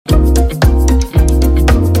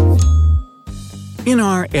In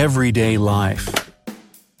our everyday life,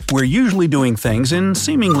 we're usually doing things in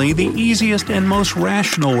seemingly the easiest and most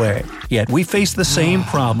rational way, yet we face the same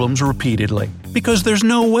problems repeatedly. Because there's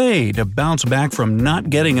no way to bounce back from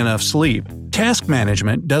not getting enough sleep. Task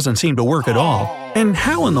management doesn't seem to work at all. And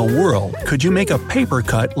how in the world could you make a paper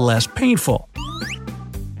cut less painful?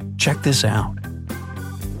 Check this out.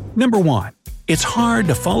 Number 1. It's hard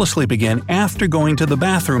to fall asleep again after going to the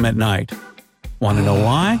bathroom at night. Want to know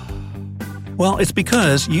why? Well, it's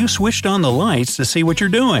because you switched on the lights to see what you're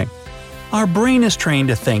doing. Our brain is trained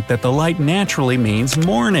to think that the light naturally means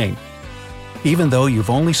morning. Even though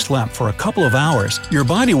you've only slept for a couple of hours, your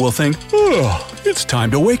body will think, "Oh, it's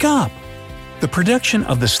time to wake up." The production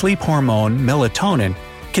of the sleep hormone melatonin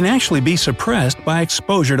can actually be suppressed by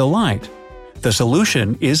exposure to light. The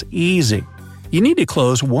solution is easy. You need to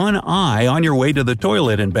close one eye on your way to the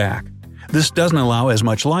toilet and back. This doesn't allow as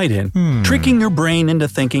much light in, tricking your brain into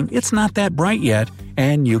thinking it's not that bright yet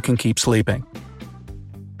and you can keep sleeping.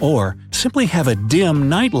 Or simply have a dim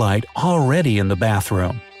nightlight already in the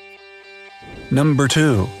bathroom. Number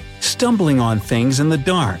 2. Stumbling on things in the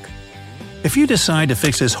dark. If you decide to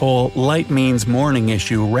fix this whole light means morning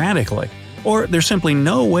issue radically, or there's simply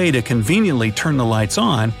no way to conveniently turn the lights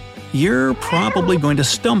on, you're probably going to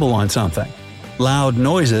stumble on something. Loud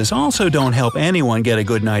noises also don't help anyone get a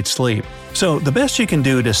good night's sleep, so the best you can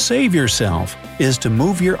do to save yourself is to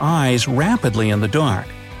move your eyes rapidly in the dark.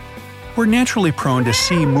 We're naturally prone to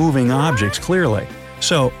see moving objects clearly,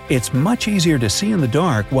 so it's much easier to see in the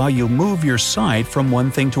dark while you move your sight from one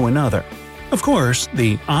thing to another. Of course,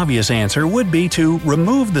 the obvious answer would be to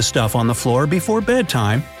remove the stuff on the floor before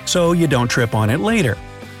bedtime so you don't trip on it later,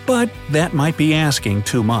 but that might be asking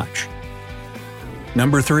too much.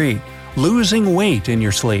 Number 3. Losing weight in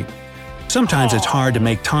your sleep. Sometimes it's hard to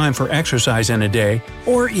make time for exercise in a day,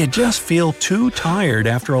 or you just feel too tired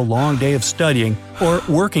after a long day of studying or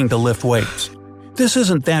working to lift weights. This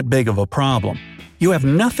isn't that big of a problem. You have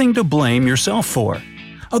nothing to blame yourself for.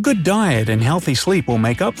 A good diet and healthy sleep will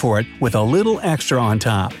make up for it with a little extra on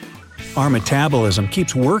top. Our metabolism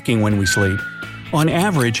keeps working when we sleep. On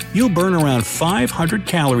average, you'll burn around 500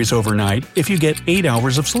 calories overnight if you get 8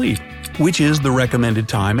 hours of sleep, which is the recommended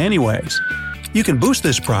time anyways. You can boost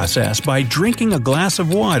this process by drinking a glass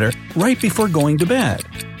of water right before going to bed.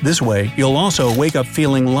 This way, you'll also wake up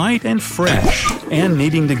feeling light and fresh and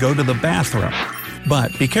needing to go to the bathroom.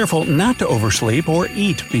 But be careful not to oversleep or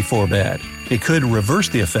eat before bed. It could reverse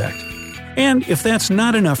the effect. And if that's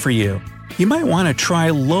not enough for you, you might want to try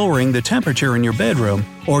lowering the temperature in your bedroom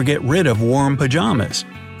or get rid of warm pajamas.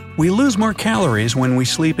 We lose more calories when we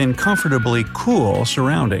sleep in comfortably cool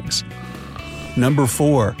surroundings. Number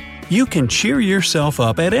 4. You can cheer yourself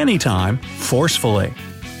up at any time, forcefully.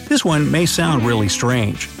 This one may sound really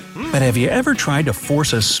strange, but have you ever tried to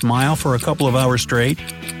force a smile for a couple of hours straight?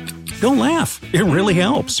 Don't laugh, it really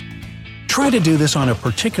helps. Try to do this on a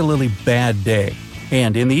particularly bad day,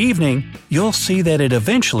 and in the evening, you'll see that it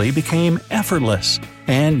eventually became effortless,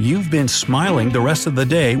 and you've been smiling the rest of the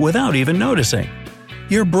day without even noticing.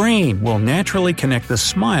 Your brain will naturally connect the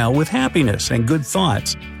smile with happiness and good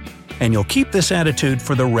thoughts, and you'll keep this attitude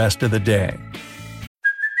for the rest of the day.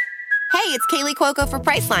 Hey, it's Kaylee Cuoco for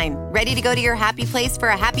Priceline. Ready to go to your happy place for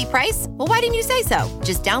a happy price? Well, why didn't you say so?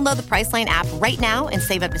 Just download the Priceline app right now and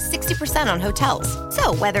save up to 60% on hotels.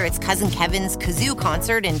 So whether it's Cousin Kevin's Kazoo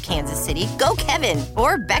Concert in Kansas City, go Kevin,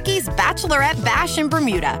 or Becky's Bachelorette Bash in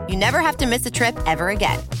Bermuda, you never have to miss a trip ever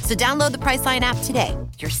again. So download the Priceline app today.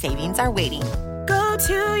 Your savings are waiting. Go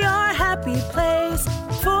to your happy place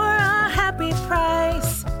for a happy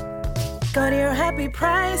price. Go to your happy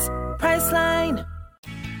price, Priceline.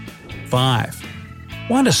 5.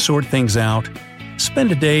 Want to sort things out?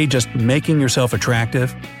 Spend a day just making yourself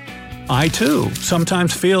attractive? I, too,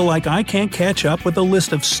 sometimes feel like I can't catch up with the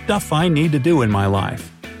list of stuff I need to do in my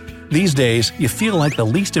life. These days, you feel like the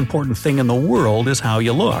least important thing in the world is how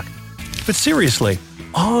you look. But seriously,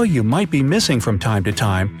 all you might be missing from time to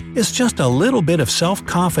time is just a little bit of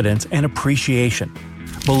self-confidence and appreciation.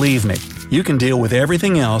 Believe me, you can deal with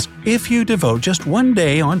everything else if you devote just one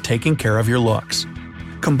day on taking care of your looks.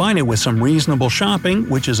 Combine it with some reasonable shopping,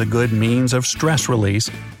 which is a good means of stress release.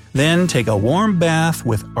 Then take a warm bath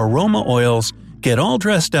with aroma oils, get all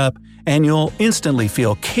dressed up, and you'll instantly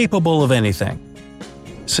feel capable of anything.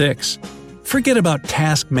 6. Forget about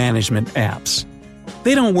task management apps.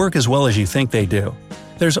 They don't work as well as you think they do.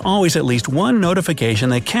 There's always at least one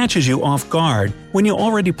notification that catches you off guard when you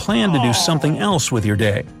already plan to do something else with your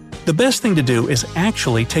day. The best thing to do is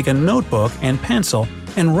actually take a notebook and pencil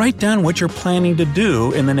and write down what you're planning to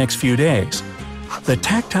do in the next few days. The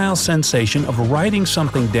tactile sensation of writing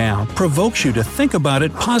something down provokes you to think about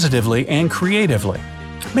it positively and creatively.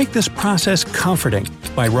 Make this process comforting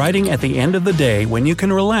by writing at the end of the day when you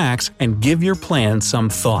can relax and give your plan some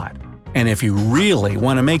thought. And if you really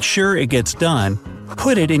want to make sure it gets done,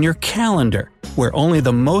 put it in your calendar, where only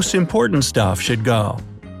the most important stuff should go.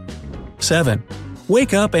 7.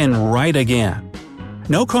 Wake up and write again.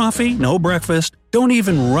 No coffee, no breakfast, don't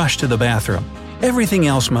even rush to the bathroom. Everything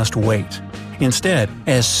else must wait. Instead,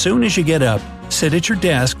 as soon as you get up, sit at your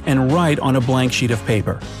desk and write on a blank sheet of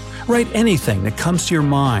paper. Write anything that comes to your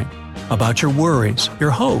mind about your worries,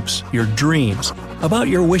 your hopes, your dreams, about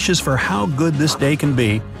your wishes for how good this day can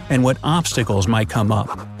be and what obstacles might come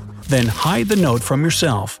up. Then hide the note from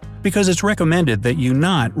yourself, because it's recommended that you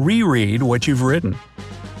not reread what you've written.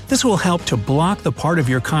 This will help to block the part of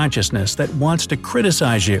your consciousness that wants to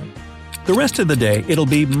criticize you. The rest of the day, it'll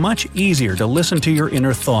be much easier to listen to your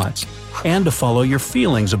inner thoughts and to follow your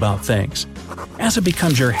feelings about things. As it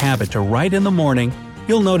becomes your habit to write in the morning,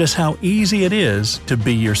 you'll notice how easy it is to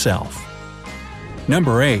be yourself.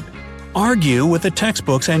 Number 8. Argue with the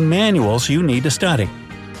textbooks and manuals you need to study.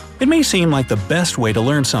 It may seem like the best way to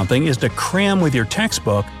learn something is to cram with your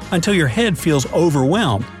textbook until your head feels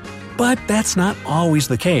overwhelmed, but that's not always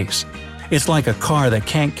the case. It's like a car that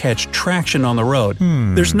can't catch traction on the road.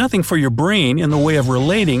 There's nothing for your brain in the way of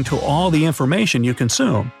relating to all the information you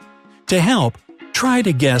consume. To help, try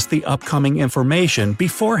to guess the upcoming information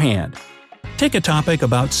beforehand. Take a topic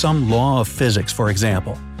about some law of physics, for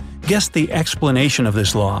example. Guess the explanation of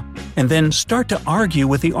this law, and then start to argue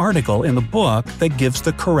with the article in the book that gives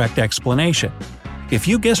the correct explanation. If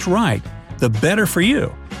you guessed right, the better for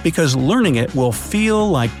you, because learning it will feel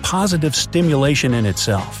like positive stimulation in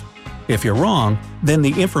itself. If you're wrong, then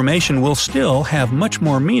the information will still have much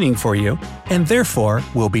more meaning for you, and therefore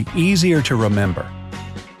will be easier to remember.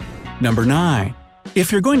 Number 9.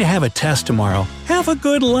 If you're going to have a test tomorrow, have a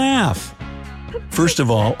good laugh. First of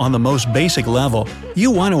all, on the most basic level, you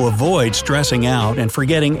want to avoid stressing out and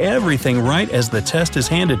forgetting everything right as the test is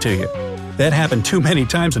handed to you. That happened too many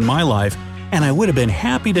times in my life, and I would have been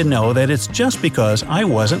happy to know that it's just because I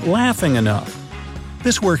wasn't laughing enough.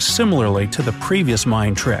 This works similarly to the previous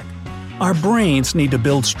mind trick. Our brains need to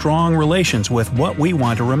build strong relations with what we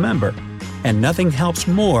want to remember, and nothing helps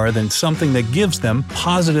more than something that gives them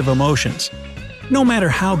positive emotions. No matter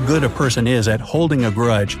how good a person is at holding a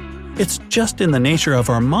grudge, it's just in the nature of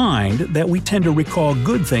our mind that we tend to recall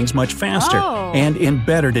good things much faster and in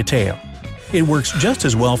better detail. It works just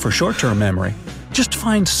as well for short-term memory. Just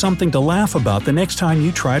find something to laugh about the next time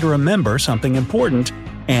you try to remember something important,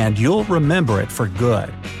 and you'll remember it for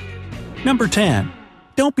good. Number 10.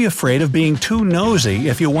 Don't be afraid of being too nosy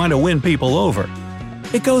if you want to win people over.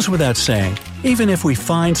 It goes without saying, even if we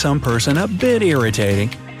find some person a bit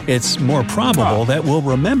irritating, it's more probable that we'll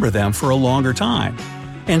remember them for a longer time.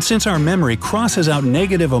 And since our memory crosses out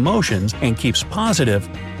negative emotions and keeps positive,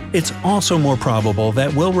 it's also more probable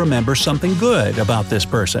that we'll remember something good about this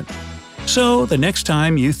person. So, the next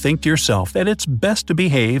time you think to yourself that it's best to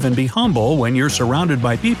behave and be humble when you're surrounded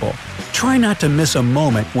by people, try not to miss a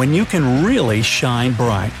moment when you can really shine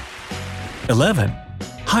bright. 11.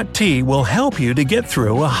 Hot tea will help you to get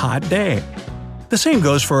through a hot day. The same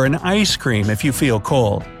goes for an ice cream if you feel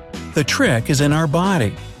cold. The trick is in our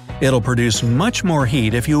body. It'll produce much more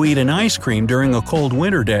heat if you eat an ice cream during a cold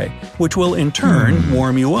winter day, which will in turn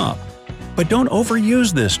warm you up. But don't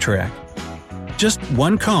overuse this trick. Just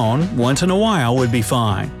one cone once in a while would be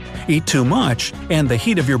fine. Eat too much, and the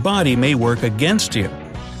heat of your body may work against you.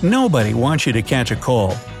 Nobody wants you to catch a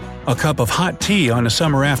cold. A cup of hot tea on a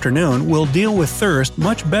summer afternoon will deal with thirst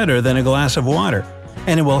much better than a glass of water,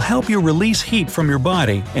 and it will help you release heat from your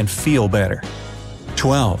body and feel better.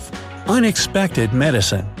 12. Unexpected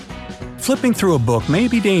medicine. Flipping through a book may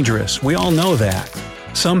be dangerous, we all know that.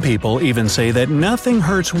 Some people even say that nothing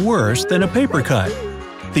hurts worse than a paper cut.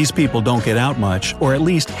 These people don't get out much, or at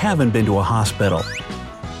least haven't been to a hospital.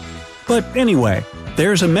 But anyway,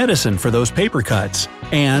 there's a medicine for those paper cuts,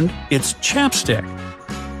 and it's chapstick.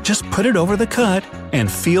 Just put it over the cut and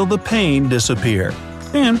feel the pain disappear.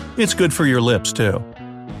 And it's good for your lips too.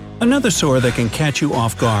 Another sore that can catch you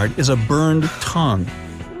off guard is a burned tongue.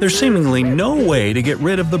 There's seemingly no way to get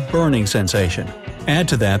rid of the burning sensation. Add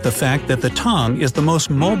to that the fact that the tongue is the most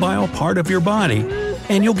mobile part of your body,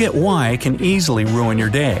 and you'll get why it can easily ruin your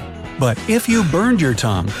day. But if you burned your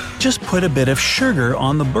tongue, just put a bit of sugar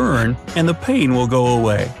on the burn and the pain will go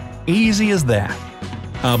away. Easy as that.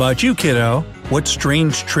 How about you, kiddo? What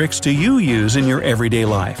strange tricks do you use in your everyday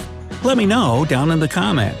life? Let me know down in the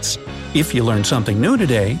comments. If you learned something new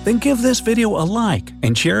today, then give this video a like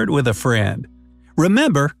and share it with a friend.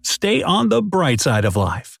 Remember, stay on the bright side of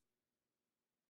life.